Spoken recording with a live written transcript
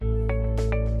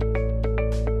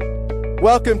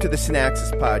Welcome to the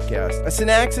Synaxis Podcast. A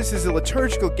synaxis is a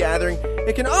liturgical gathering.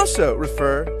 It can also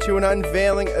refer to an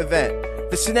unveiling event.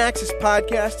 The Synaxis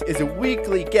Podcast is a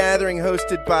weekly gathering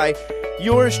hosted by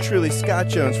yours truly, Scott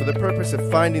Jones, for the purpose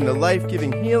of finding the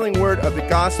life-giving, healing word of the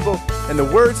gospel and the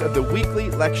words of the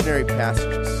weekly lectionary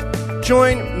passages.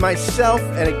 Join myself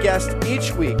and a guest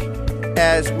each week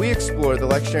as we explore the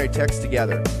lectionary text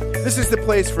together. This is the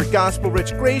place for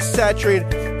gospel-rich,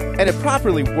 grace-saturated, and a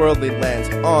properly worldly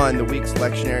lens on the week's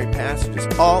lectionary passages,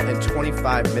 all in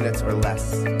 25 minutes or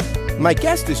less. My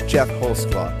guest is Jeff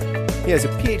Holzclaw. He has a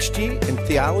PhD in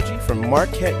theology from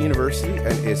Marquette University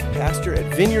and is pastor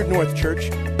at Vineyard North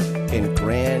Church in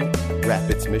Grand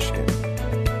Rapids, Michigan.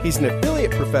 He's an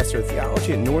affiliate professor of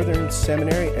theology at Northern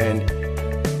Seminary and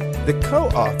the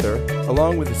co-author,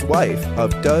 along with his wife,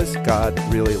 of Does God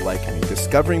Really Like Me?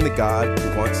 Discovering the God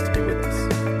Who Wants to Be With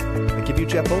Us. I give you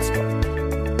Jeff Holzclaw.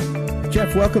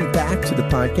 Jeff, welcome back to the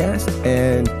podcast.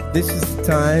 And this is the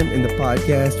time in the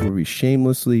podcast where we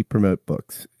shamelessly promote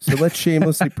books. So let's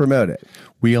shamelessly promote it.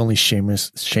 We only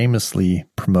shamelessly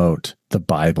promote the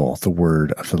Bible, the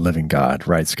Word of the living God.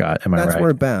 Right, Scott? Am I right? That's what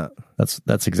we're about.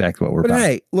 That's exactly what we're about.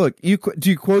 Hey, look, do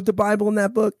you quote the Bible in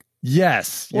that book?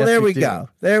 Yes. Well, yes, there we go.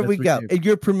 There we go. Do. And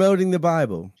you're promoting the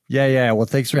Bible. Yeah. Well,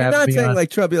 thanks for having me on. I'm not saying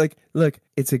like Trump, be like, look,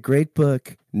 it's a great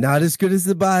book. Not as good as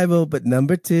the Bible, but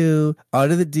number 2, out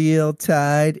of the deal,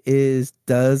 tied is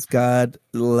Does God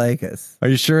Like Us? Are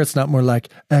you sure it's not more like,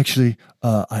 actually,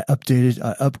 I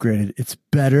upgraded. It's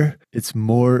better. It's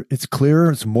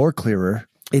clearer. It's more clearer.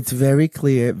 It's very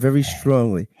clear, very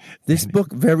strongly. This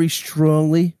book very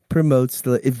strongly promotes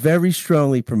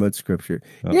Scripture.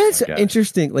 Oh, yeah, it's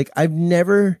interesting. Like, I've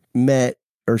never met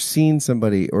or seen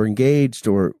somebody or engaged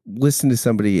or listened to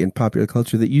somebody in popular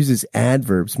culture that uses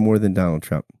adverbs more than Donald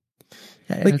Trump.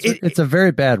 Yeah, like it's a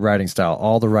very bad writing style.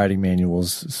 All the writing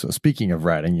manuals. So speaking of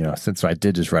writing, since I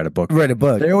did just write a book,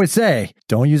 they always say,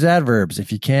 don't use adverbs.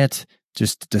 If you can't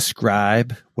just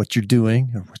describe what you're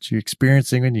doing or what you're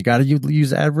experiencing, and you got to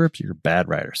use adverbs, you're a bad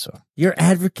writer. So you're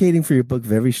advocating for your book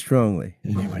very strongly.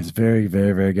 Anyways, very,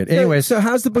 very, very good. So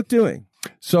how's the book doing?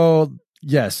 So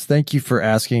yes, thank you for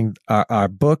asking. Our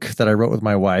book that I wrote with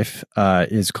my wife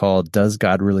is called Does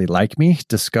God Really Like Me?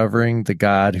 Discovering the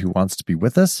God Who Wants to Be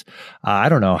With Us. I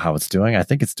don't know how it's doing. I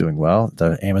think it's doing well.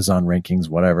 The Amazon rankings,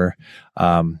 whatever.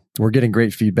 We're getting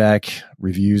great feedback,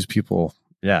 reviews, people.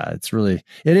 Yeah,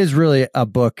 it is really a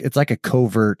book. It's like a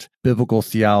covert biblical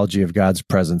theology of God's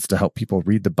presence to help people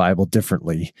read the Bible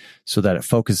differently so that it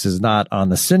focuses not on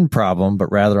the sin problem,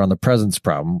 but rather on the presence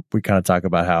problem. We kind of talk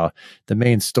about how the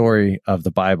main story of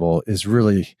the Bible is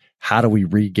really how do we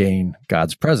regain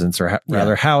God's presence, or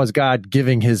rather, how is God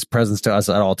giving his presence to us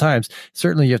at all times?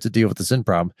 Certainly you have to deal with the sin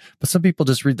problem, but some people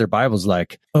just read their Bibles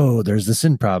like, oh, there's the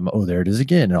sin problem. Oh, there it is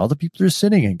again. And all the people are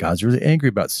sinning and God's really angry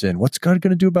about sin. What's God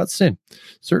going to do about sin?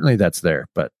 Certainly that's there,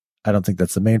 but I don't think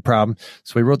that's the main problem.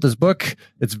 So we wrote this book.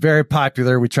 It's very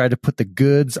popular. We tried to put the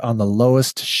goods on the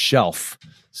lowest shelf.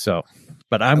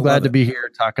 But I'm glad to be here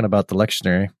talking about the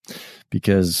lectionary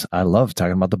because I love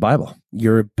talking about the Bible.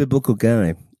 You're a biblical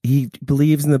guy. He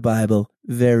believes in the Bible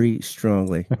very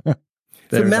strongly.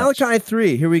 So Malachi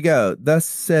 3, here we go. Thus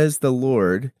says the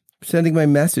Lord, sending my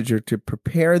messenger to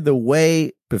prepare the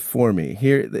way before me.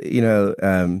 Here,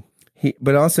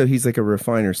 but also he's like a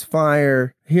refiner's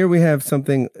fire. Here we have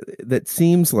something that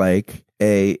seems like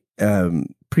a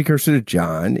precursor to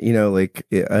John, we're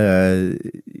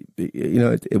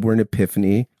in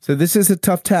Epiphany. So this is a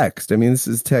tough text. I mean, this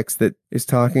is a text that is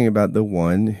talking about the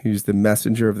one who's the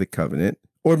messenger of the covenant.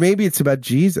 Or maybe it's about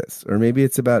Jesus, or maybe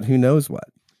it's about who knows what.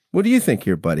 What do you think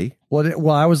here, buddy? Well,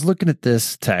 I was looking at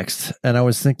this text, and I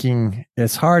was thinking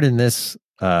it's hard in this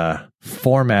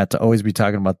format to always be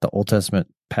talking about the Old Testament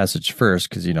passage first,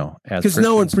 because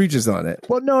no one preaches on it.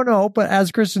 Well, no, but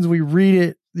as Christians, we read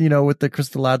it, with the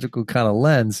Christological kind of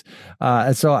lens.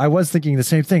 And so I was thinking the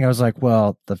same thing. I was like,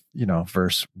 well,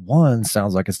 verse 1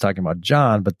 sounds like it's talking about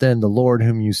John, but then the Lord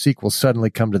whom you seek will suddenly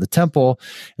come to the temple.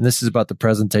 And this is about the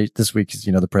presentation. This week is,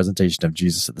 the presentation of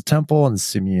Jesus at the temple and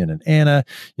Simeon and Anna,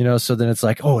 so then it's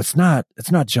like, oh, it's not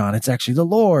John. It's actually the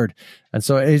Lord. And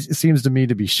so it seems to me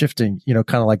to be shifting,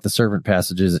 kind of like the servant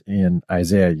passages in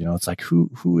Isaiah, it's like,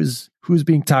 who's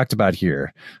being talked about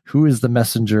here? Who is the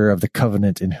messenger of the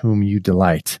covenant in whom you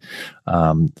delight?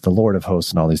 The Lord of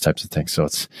hosts and all these types of things. So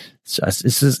it's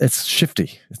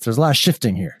shifty. There's a lot of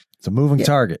shifting here. It's a moving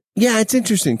target. Yeah, it's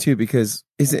interesting too, because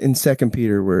is it in 2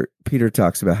 Peter where Peter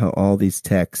talks about how all these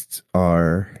texts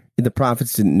are, the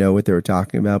prophets didn't know what they were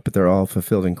talking about, but they're all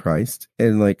fulfilled in Christ.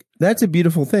 And that's a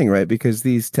beautiful thing, right? Because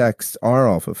these texts are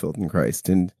all fulfilled in Christ,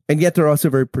 and yet they're also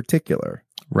very particular.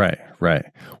 Right.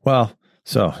 Well,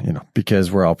 So,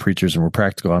 because we're all preachers and we're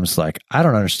practical, I'm just like, I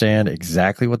don't understand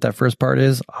exactly what that first part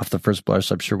is off the first blush.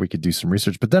 I'm sure we could do some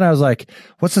research. But then I was like,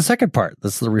 what's the second part?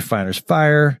 This is the refiner's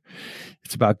fire.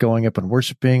 It's about going up and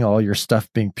worshiping, all your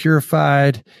stuff being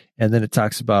purified. And then it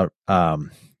talks about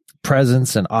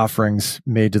presents and offerings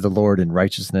made to the Lord in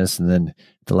righteousness. And then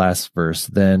the last verse,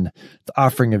 then the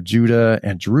offering of Judah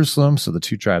and Jerusalem, so the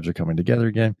two tribes are coming together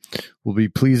again, will be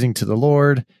pleasing to the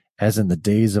Lord as in the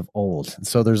days of old. And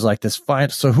so there's like this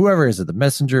so whoever is it, the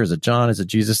messenger, is it John, is it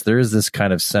Jesus? There is this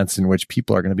kind of sense in which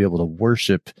people are going to be able to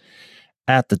worship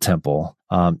at the temple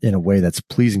in a way that's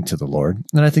pleasing to the Lord.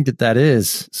 And I think that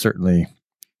is certainly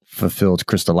fulfilled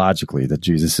Christologically, that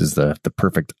Jesus is the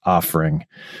perfect offering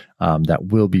that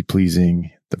will be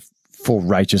pleasing, the full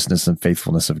righteousness and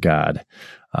faithfulness of God.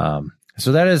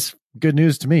 So that is good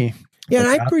news to me. Yeah,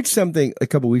 and I preached something a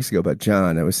couple weeks ago about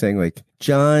John. I was saying like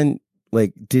John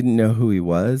didn't know who he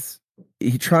was.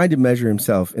 He tried to measure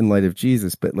himself in light of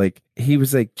Jesus, but he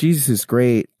was like, Jesus is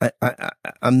great.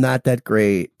 I'm not that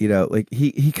great.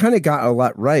 He kind of got a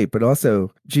lot right, but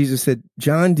also Jesus said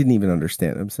John didn't even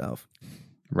understand himself.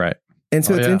 Right. And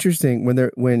so it's interesting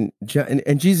when John,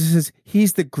 and Jesus says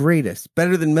he's the greatest,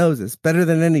 better than Moses, better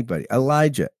than anybody,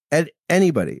 Elijah,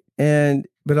 anybody.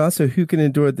 But also, who can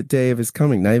endure the day of his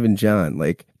coming? Not even John.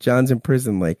 John's in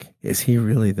prison. Is he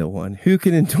really the one? Who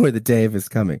can endure the day of his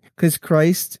coming? Because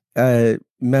Christ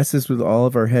messes with all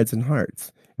of our heads and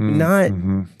hearts, not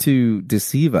to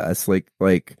deceive us like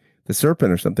the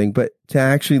serpent or something, but to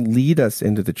actually lead us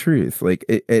into the truth.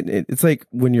 It's like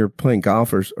when you're playing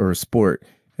golf or a sport,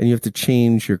 and you have to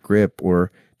change your grip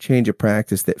or change a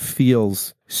practice that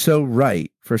feels so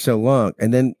right for so long.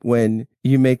 And then when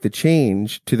you make the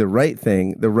change to the right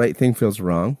thing feels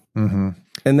wrong. Mm-hmm.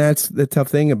 And that's the tough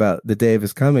thing about the day of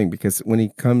his coming, because when he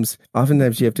comes,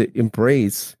 oftentimes you have to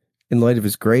embrace, in light of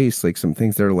his grace, some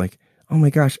things that are like, oh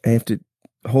my gosh, I have to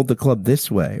hold the club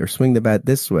this way or swing the bat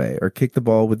this way or kick the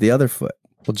ball with the other foot.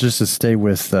 Well, just to stay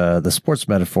with the sports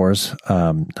metaphors,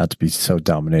 not to be so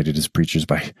dominated as preachers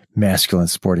by masculine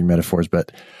sporting metaphors,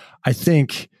 but I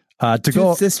think two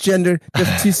cisgendered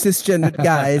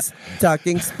guys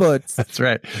talking sports. That's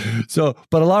right. So,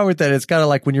 but along with that, it's kind of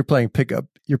like when you're playing pickup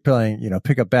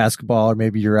basketball, or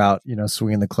maybe you're out,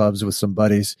 swinging the clubs with some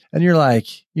buddies, and you're like,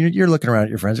 you're looking around at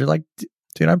your friends, you're like,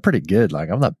 dude, I'm pretty good.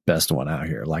 I'm the best one out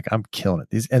here. I'm killing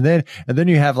it. And then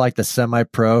you have the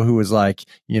semi-pro who is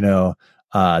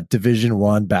Division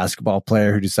I basketball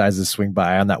player who decides to swing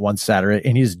by on that one Saturday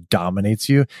and he just dominates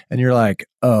you. And you're like,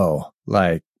 oh,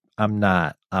 I'm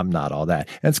not all that.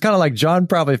 And it's kind of like John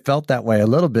probably felt that way a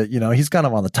little bit. He's kind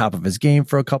of on the top of his game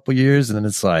for a couple years. And then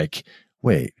it's like,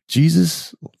 wait,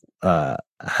 Jesus, how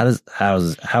is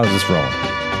this rolling?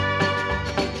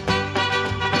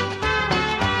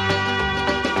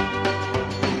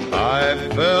 I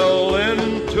fell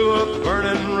into a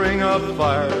burning ring of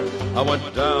fire. I went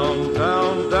down,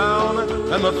 down, down,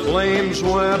 and the flames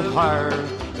went higher,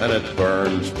 and it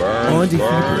burns.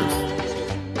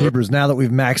 Hebrews, now that we've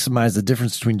maximized the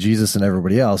difference between Jesus and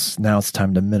everybody else, now it's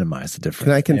time to minimize the difference.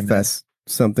 Can I confess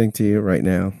something to you right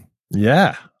now?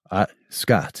 Yeah.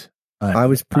 Scott. I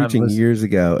was preaching years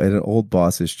ago at an old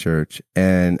boss's church,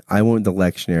 and I went to the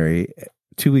lectionary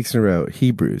 2 weeks in a row,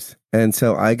 Hebrews. And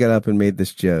so I got up and made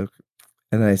this joke.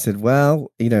 And I said, well,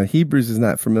 Hebrews is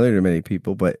not familiar to many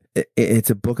people, but it's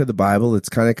a book of the Bible. It's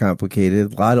kind of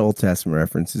complicated, a lot of Old Testament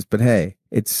references. But hey,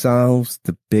 it solves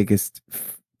the biggest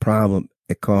problem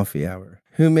at coffee hour.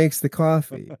 Who makes the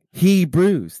coffee?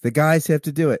 Hebrews. The guys have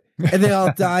to do it. And they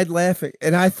all died laughing.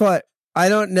 And I thought, I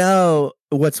don't know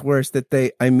what's worse,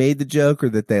 that I made the joke or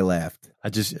that they laughed.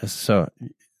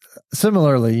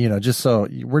 Similarly,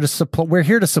 we're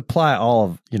here to supply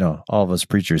all of us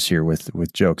preachers here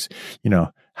with jokes.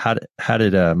 How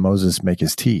did Moses make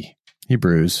his tea?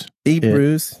 Hebrews. All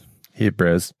right.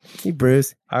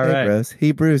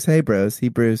 Hey, bros.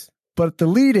 Hebrews. But the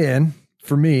lead in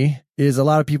for me is a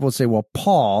lot of people would say, well,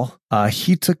 Paul,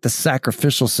 he took the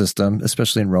sacrificial system,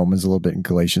 especially in Romans, a little bit in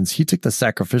Galatians. He took the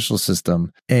sacrificial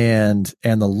system and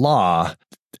the law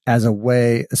as a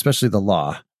way, especially the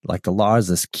law. The law is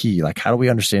this key. How do we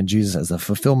understand Jesus as the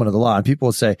fulfillment of the law? And people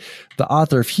would say the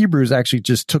author of Hebrews actually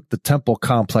just took the temple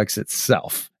complex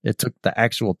itself. It took the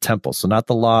actual temple. So not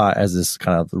the law as this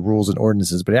kind of the rules and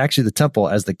ordinances, but actually the temple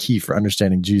as the key for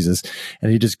understanding Jesus.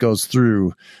 And he just goes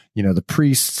through, the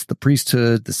priests, the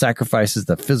priesthood, the sacrifices,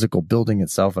 the physical building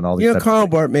itself, and all these. Karl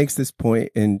Barth makes this point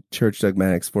in Church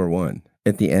Dogmatics 4:1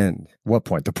 at the end. What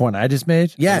point? The point I just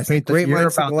made? Yes. Great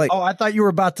minds think alike. Oh, I thought you were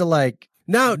about to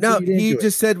No, Read he into it.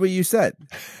 just said what you said.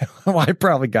 Well, I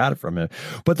probably got it from him.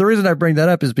 But the reason I bring that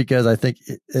up is because I think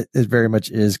it very much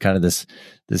is kind of this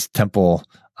temple.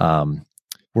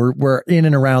 We're in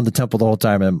and around the temple the whole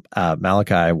time. And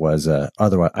Malachi was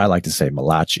otherwise I like to say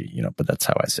Malachi, but that's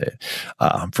how I say it.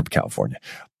 I'm from California.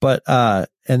 But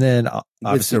and then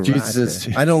obviously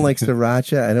Jesus I don't like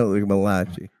sriracha. I don't like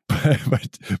Malachi.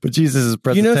 but Jesus is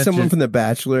present. Someone from The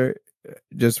Bachelor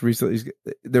just recently,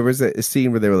 there was a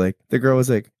scene where they were like, the girl was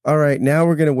like, all right, now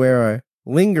we're going to wear our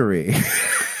lingerie.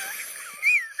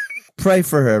 Pray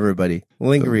for her, everybody.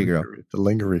 Lingerie girl. The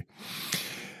lingerie.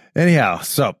 Anyhow,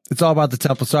 so it's all about the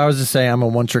temple. So I was just saying, I'm a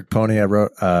one-trick pony. I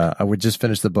would just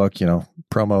finish the book,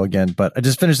 promo again, but I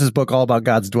just finished this book all about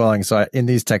God's dwelling. So in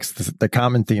these texts, the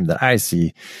common theme that I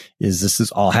see is this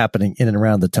is all happening in and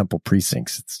around the temple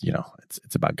precincts.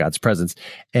 It's about God's presence.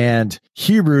 And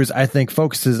Hebrews, I think,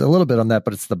 focuses a little bit on that,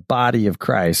 but it's the body of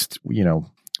Christ,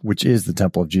 which is the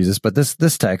temple of Jesus. But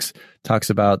this text talks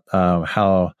about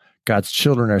how God's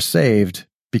children are saved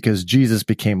because Jesus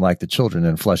became like the children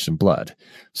in flesh and blood,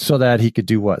 so that he could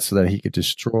do what? So that he could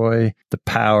destroy the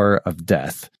power of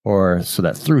death, or so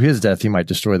that through his death, he might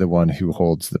destroy the one who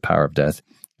holds the power of death.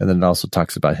 And then it also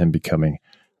talks about him becoming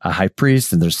a high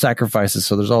priest, and there's sacrifices.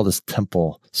 So there's all this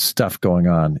temple stuff going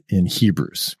on in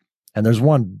Hebrews. And there's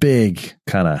one big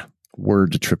kind of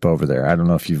word to trip over there. I don't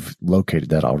know if you've located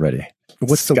that already.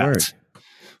 What's the word?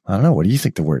 I don't know. What do you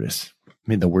think the word is? I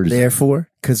mean, the word is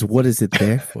therefore, because what is it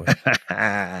there for?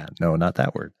 No, not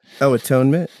that word. Oh,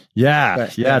 atonement? Yeah,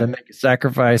 to make a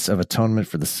sacrifice of atonement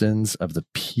for the sins of the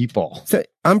people. So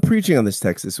I'm preaching on this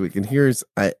text this week, and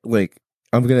I'm going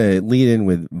to lead in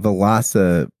with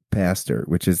Vilasa Pastor,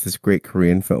 which is this great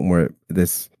Korean film where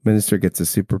this minister gets a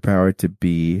superpower to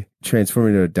be transformed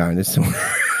into a dinosaur.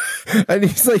 And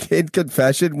he's like in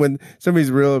confession when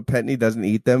somebody's real repentant, he doesn't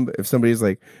eat them. If somebody's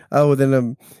like, oh, well,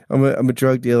 then I'm a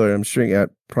drug dealer, I'm stringing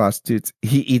out prostitutes,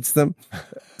 he eats them.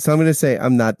 So I'm going to say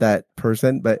I'm not that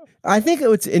person. But I think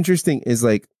what's interesting is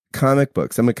like comic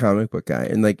books. I'm a comic book guy.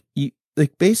 And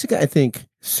basically, I think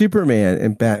Superman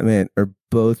and Batman are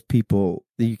both people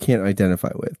that you can't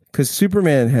identify with, because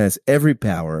Superman has every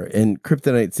power and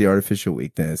kryptonite's the artificial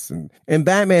weakness, and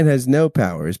Batman has no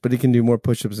powers, but he can do more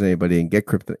push-ups than anybody and get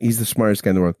kryptonite. He's the smartest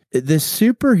guy in the world. The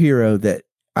superhero that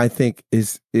I think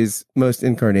is most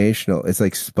incarnational is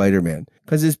like Spider-Man,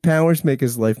 because his powers make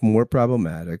his life more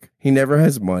problematic. He never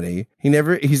has money.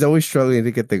 He's always struggling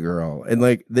to get the girl, and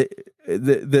like the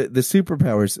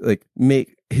superpowers like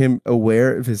make him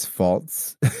aware of his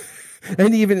faults.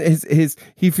 And even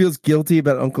he feels guilty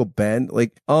about Uncle Ben,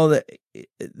 like all that.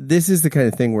 This is the kind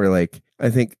of thing where, like,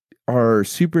 I think our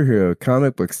superhero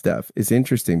comic book stuff is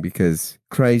interesting because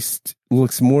Christ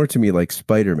looks more to me like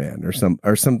Spider-Man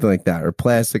or something like that, or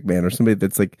Plastic Man, or somebody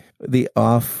that's like the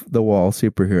off the wall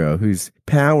superhero whose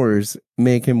powers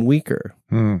make him weaker.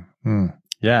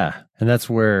 Yeah, and that's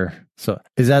where. So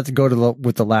is that to go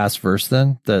with the last verse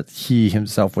then, that he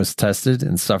himself was tested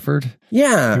and suffered?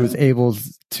 Yeah, he was able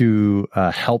to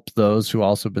help those who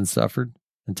also been suffered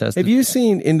and tested. Have you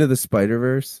seen Into the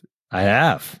Spider-Verse? I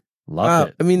have. Loved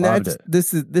it. I mean,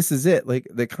 this is it. Like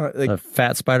the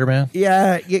fat Spider-Man.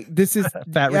 Yeah. This is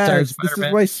fat retired Spider-Man. This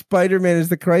is why Spider-Man is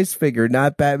the Christ figure,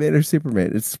 not Batman or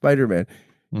Superman. It's Spider-Man.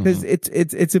 Because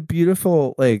it's a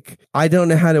beautiful, like, I don't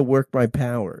know how to work my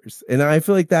powers. And I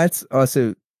feel like that's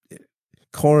also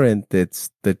Corinth. It's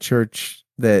the church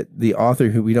that the author,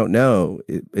 who we don't know,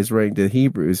 is writing to the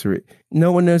Hebrews.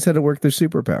 No one knows how to work their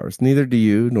superpowers. Neither do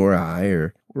you, nor I,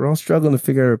 or we're all struggling to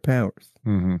figure out our powers.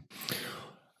 Mm-hmm.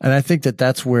 And I think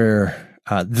that's where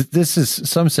this is,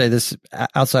 some say this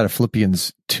outside of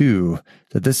Philippians 2,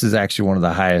 that this is actually one of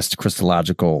the highest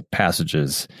Christological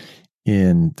passages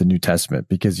in the New Testament,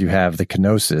 because you have the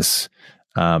kenosis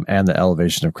and the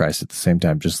elevation of Christ at the same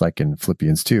time, just like in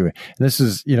Philippians 2. And this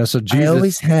is, so Jesus. I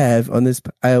always have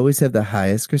the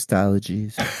highest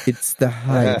Christologies. It's the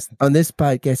highest on this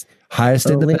podcast. Highest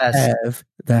and the best. Have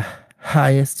the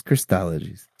highest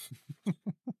Christologies.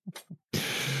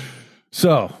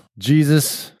 So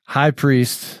Jesus, high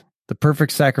priest, the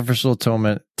perfect sacrificial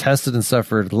atonement, tested and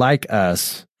suffered like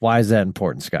us. Why is that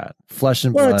important, Scott? Flesh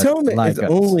and blood. Atonement like is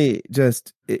us. only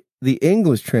just the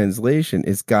English translation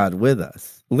is God with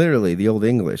us. Literally, the Old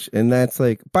English, and that's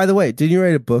like. By the way, didn't you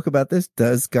write a book about this?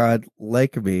 Does God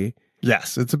like me?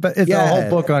 Yes, it's a whole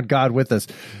book on God with us.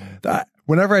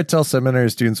 Whenever I tell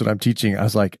seminary students when I'm teaching, I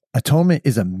was like, atonement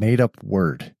is a made up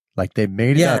word. Like they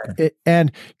made it up,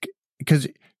 and because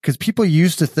people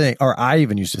used to think, or I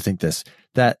even used to think this,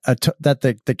 that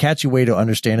the catchy way to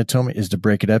understand atonement is to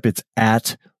break it up. It's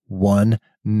at one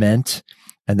meant.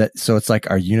 And that, so it's like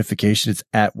our unification, it's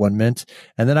at one meant.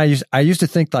 And then I used to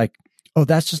think like, oh,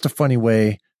 that's just a funny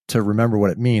way to remember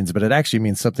what it means, but it actually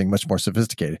means something much more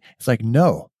sophisticated. It's like,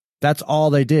 no, that's all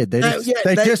they did. They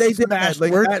just smashed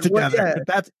words together. Yeah.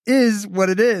 That is what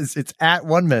it is. It's at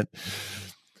one meant.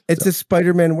 It's a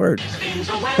Spider-Man word. Spins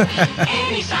a web,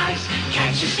 any size,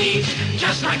 catches thieves,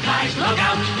 just like flies. Look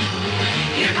out,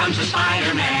 here comes the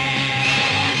Spider-Man.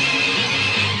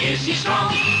 Is he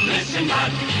strong? Listen,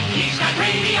 bud, he's got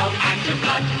radioactive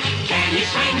blood. Can he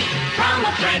swing from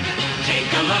a thread?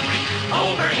 Take a look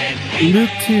overhead. Hey, Luke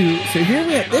 2. So here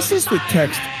we are. This is the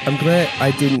text I'm glad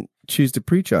I didn't choose to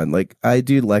preach on. Like, I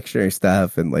do lectionary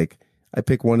stuff, and like I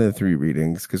pick one of the 3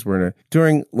 readings because we're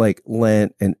during like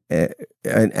Lent and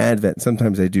Advent.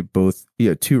 Sometimes I do both,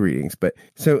 2 readings. But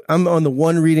so I'm on the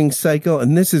 1 reading cycle,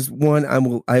 and this is one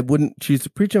I wouldn't choose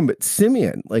to preach on. But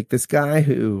Simeon, like this guy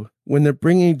who, when they're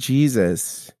bringing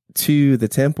Jesus to the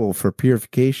temple for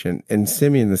purification, and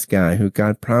Simeon, this guy who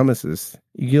God promises,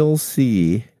 you'll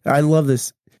see. I love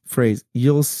this phrase.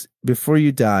 Before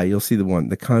you die, you'll see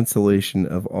the consolation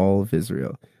of all of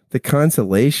Israel. The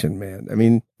consolation, man. I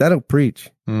mean, that'll preach.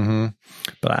 Mm-hmm.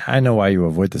 But I know why you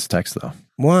avoid this text, though.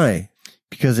 Why?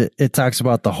 Because it talks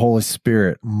about the Holy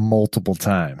Spirit multiple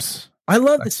times. I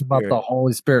love this about the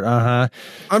Holy Spirit.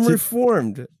 I'm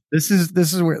reformed. This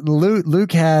is where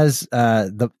Luke has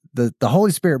the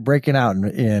Holy Spirit breaking out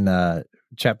in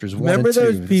chapters 1 and 2. Remember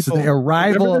those people? So the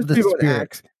arrival of the Spirit.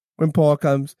 Acts, when Paul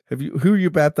comes, who are you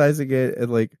baptizing in?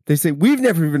 And like they say, we've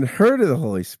never even heard of the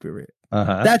Holy Spirit.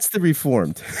 That's the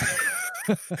Reformed.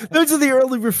 Those are the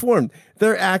early Reformed.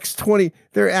 They're Acts 20.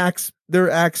 They're Acts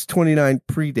 29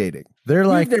 predating. They're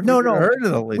like, no, heard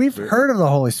of the Holy we've Spirit. heard of the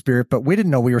Holy Spirit, but we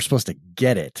didn't know we were supposed to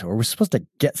get it, or we're supposed to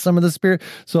get some of the Spirit.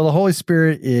 So the Holy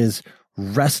Spirit is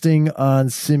resting on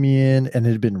Simeon, and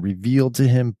it had been revealed to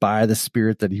him by the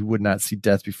Spirit that he would not see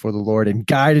death before the Lord. And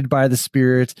guided by the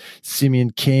Spirit,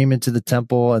 Simeon came into the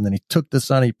temple, and then he took the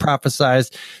Son, he prophesied.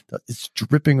 It's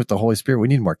dripping with the Holy Spirit. We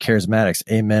need more charismatics.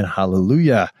 Amen.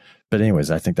 Hallelujah. But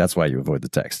anyways, I think that's why you avoid the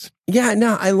text. Yeah,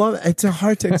 no, I love it. It's a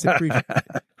hard text to preach.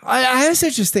 I also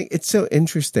just think it's so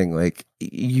interesting. Like,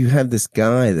 you have this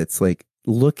guy that's like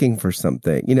looking for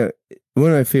something.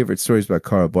 One of my favorite stories about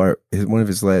Karl Barth is one of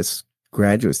his last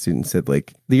graduate student said,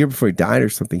 like, the year before he died or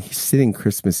something, he's sitting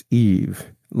Christmas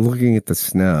Eve looking at the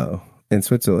snow in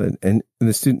Switzerland, and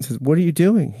the student says, what are you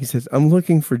doing? He says, I'm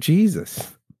looking for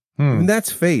Jesus. And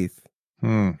that's faith.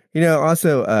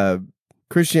 Also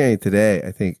Christianity Today,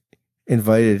 I think,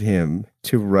 invited him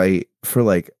to write for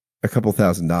like a couple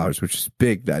 $1,000s, which is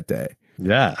big that day.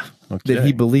 Yeah. Okay. That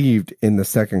he believed in the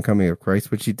second coming of Christ,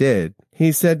 which he did.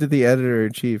 He said to the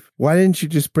editor-in-chief, why didn't you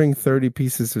just bring 30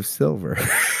 pieces of silver?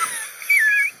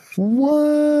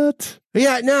 What?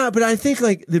 Yeah, no, but I think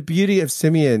like the beauty of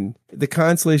Simeon, the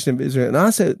consolation of Israel, and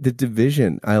also the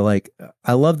division. I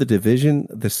love the division,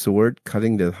 the sword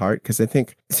cutting to the heart, because I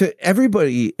think so.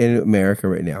 Everybody in America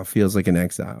right now feels like an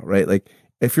exile, right? Like,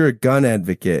 if you're a gun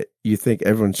advocate, you think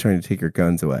everyone's trying to take your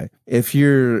guns away. If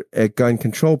you're a gun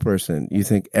control person, you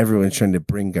think everyone's trying to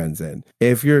bring guns in.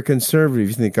 If you're a conservative,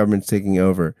 you think government's taking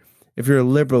over. If you're a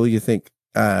liberal, you think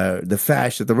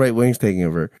the right wing's taking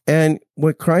over. And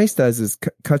what Christ does is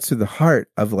cuts to the heart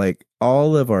of like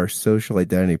all of our social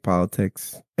identity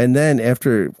politics. And then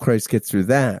after Christ gets through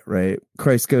that, right,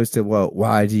 Christ goes to, well,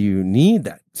 why do you need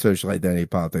that social identity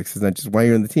politics? It's not just why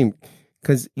you're on the team.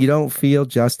 Because you don't feel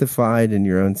justified in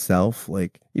your own self.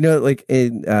 Like, like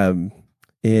in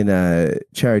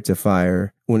Chariots of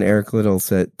Fire, when Eric Liddell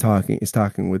is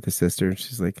talking with the sister, and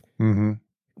she's like,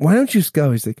 why don't you just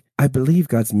go? He's like, I believe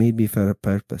God's made me for a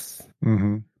purpose,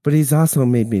 but he's also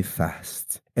made me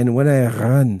fast. And when I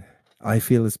run, I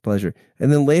feel his pleasure.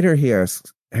 And then later he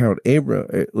asks, Harold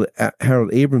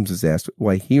Abrams is asked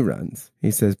why he runs.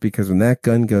 He says, because when that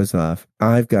gun goes off,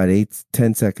 I've got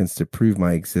 10 seconds to prove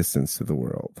my existence to the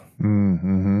world.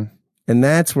 And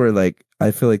that's where, like,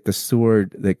 I feel like the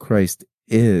sword that Christ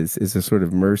is a sort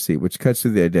of mercy, which cuts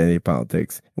through the identity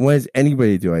politics. And why does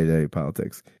anybody do identity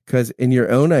politics? Because in your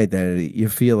own identity, you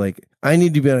feel like, I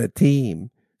need to be on a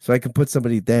team so I can put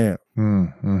somebody down.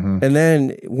 And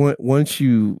then once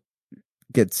you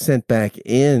get sent back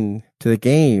in to the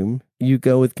game, you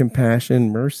go with compassion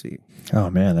and mercy. Oh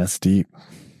man, that's deep.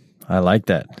 I like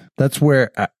that. That's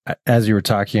where, as you were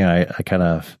talking, I kind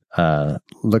of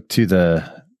looked to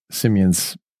the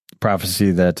Simeon's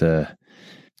prophecy that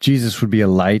Jesus would be a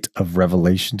light of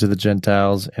revelation to the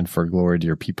Gentiles and for glory to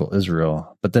your people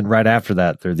Israel. But then right after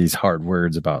that, there are these hard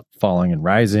words about falling and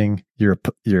rising, your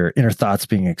inner thoughts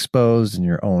being exposed, and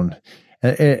your own.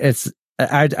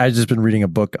 I just been reading a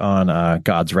book on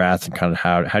God's wrath and kind of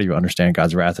how do you understand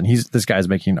God's wrath. And this guy's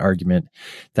making an argument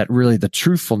that really the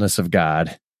truthfulness of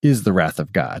God is the wrath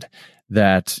of God.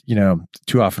 That,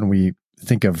 too often we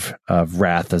think of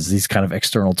wrath as these kind of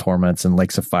external torments and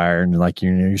lakes of fire and like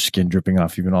your skin dripping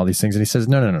off you and all these things. And he says,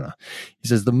 no. He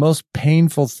says the most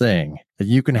painful thing that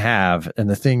you can have and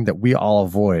the thing that we all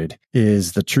avoid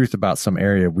is the truth about some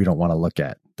area we don't want to look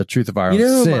at. The truth of our own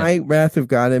sin. You know my wrath of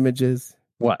God image is?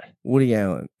 What? Woody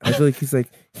Allen. I feel like he's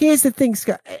like, here's the thing,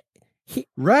 Scott.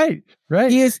 Right.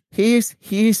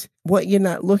 Here's what you're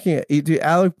not looking at. You do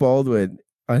Alec Baldwin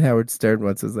on Howard Stern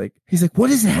once is like, he's like, what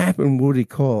does happen when Woody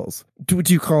calls? Do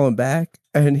you call him back?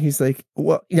 And he's like,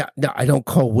 well, no, I don't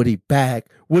call Woody back.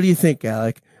 What do you think,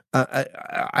 Alec?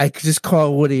 I could just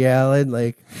call Woody Allen,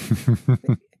 like,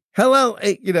 hello,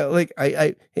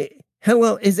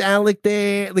 hello, is Alec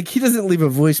there? Like, he doesn't leave a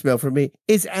voicemail for me.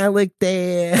 Is Alec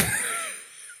there?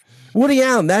 Woody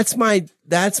Allen, that's my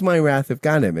wrath of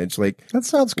God image. Like, that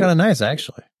sounds kind of nice,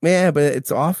 actually. Yeah, but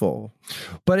it's awful.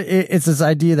 But it's this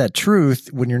idea that truth,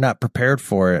 when you're not prepared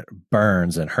for it,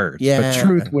 burns and hurts. Yeah. But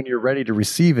truth, when you're ready to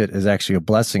receive it, is actually a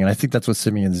blessing. And I think that's what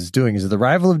Simeon is doing, is the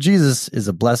arrival of Jesus is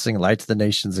a blessing, light to the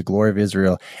nations, the glory of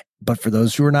Israel. But for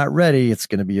those who are not ready, it's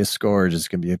going to be a scourge. It's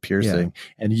going to be a piercing.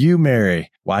 Yeah. And you,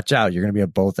 Mary, watch out. You're going to be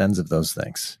at both ends of those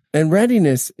things. And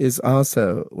readiness is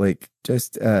also like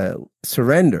just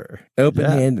surrender,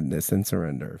 open-handedness and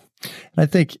surrender. And I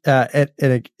think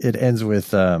it ends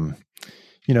with, them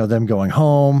going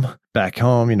home, back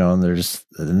home, and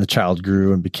the child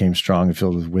grew and became strong and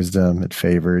filled with wisdom and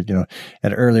favor, and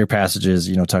earlier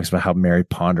passages, talks about how Mary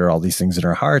pondered all these things in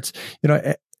her hearts, No,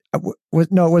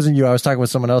 it wasn't you. I was talking with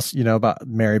someone else, about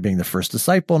Mary being the first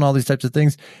disciple and all these types of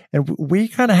things. And we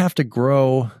kind of have to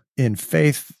grow in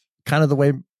faith kind of the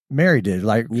way Mary did.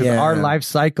 Like our life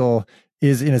cycle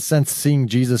is in a sense seeing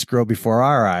Jesus grow before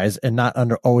our eyes and not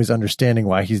always understanding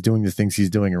why he's doing the things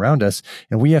he's doing around us.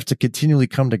 And we have to continually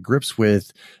come to grips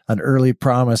with an early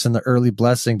promise and the early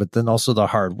blessing, but then also the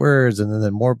hard words and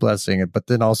then more blessing. But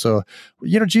then also,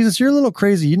 Jesus, you're a little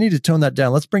crazy. You need to tone that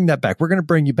down. Let's bring that back. We're going to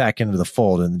bring you back into the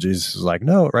fold. And Jesus is like,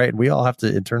 no, right? And we all have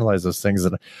to internalize those things.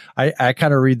 And I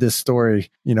kind of read this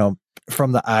story,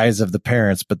 from the eyes of the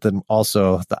parents, but then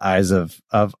also the eyes of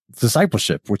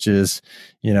discipleship, which is,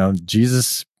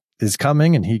 Jesus is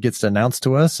coming and he gets to announce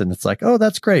to us. And it's like, oh,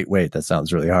 that's great. Wait, that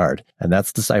sounds really hard. And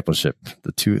that's discipleship,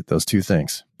 those two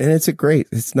things. And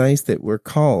it's nice that we're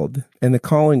called, and the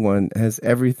calling one has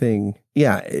everything.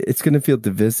 Yeah, it's going to feel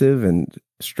divisive and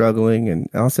struggling. And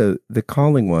also the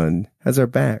calling one has our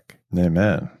back.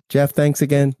 Amen. Jeff, thanks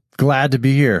again. Glad to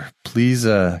be here. Please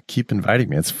keep inviting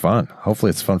me. It's fun.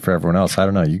 Hopefully it's fun for everyone else. I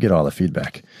don't know. You get all the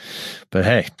feedback. But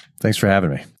hey, thanks for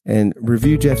having me. And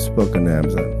review Jeff's book on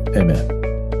Amazon. Amen.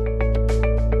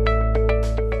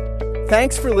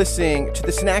 Thanks for listening to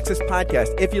the Synaxis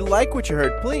podcast. If you like what you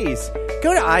heard, please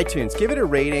go to iTunes, give it a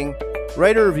rating,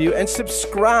 write a review, and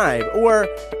subscribe, or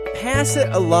pass it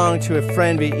along to a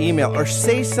friend via email, or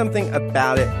say something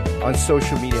about it on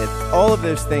social media. All of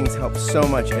those things help so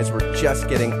much as we're just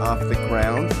getting off the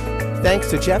ground. Thanks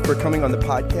to Jeff for coming on the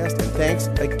podcast, and thanks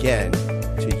again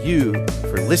to you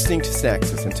for listening to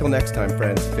Synaxis. Until next time,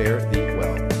 friends, fare thee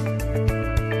well.